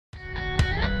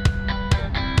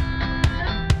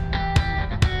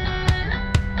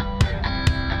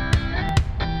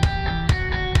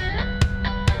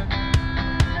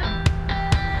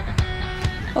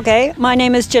Okay, my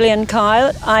name is Gillian.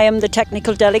 I am the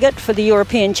technical delegate for the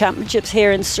European Championships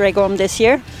here in Strzegom this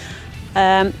year,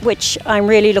 which I'm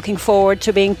really looking forward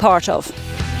to being part of.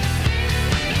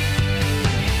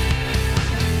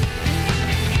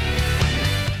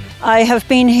 I have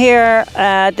been here,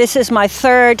 this is my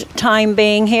third time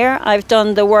being here. I've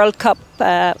done the World Cup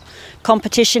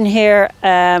competition here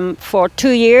for 2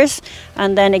 years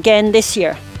and then again this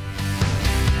year.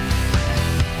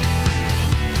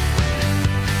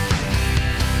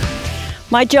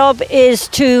 My job is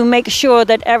to make sure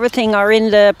that everything are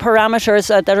in the parameters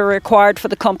that are required for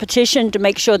the competition, to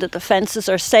make sure that the fences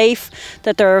are safe,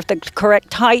 that they're of the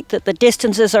correct height, that the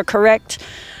distances are correct,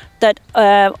 that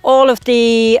all of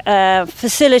the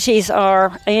facilities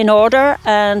are in order,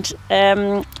 and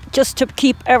just to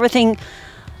keep everything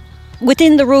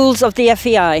within the rules of the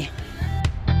FEI.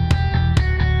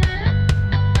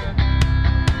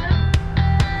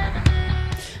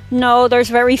 No, there's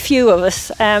very few of us.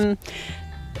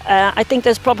 I think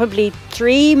there's probably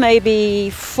 3,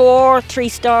 maybe 4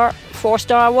 3-star,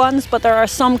 4-star ones, but there are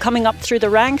some coming up through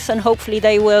the ranks, and hopefully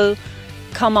they will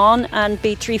come on and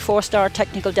be 3 4-star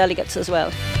technical delegates as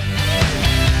well.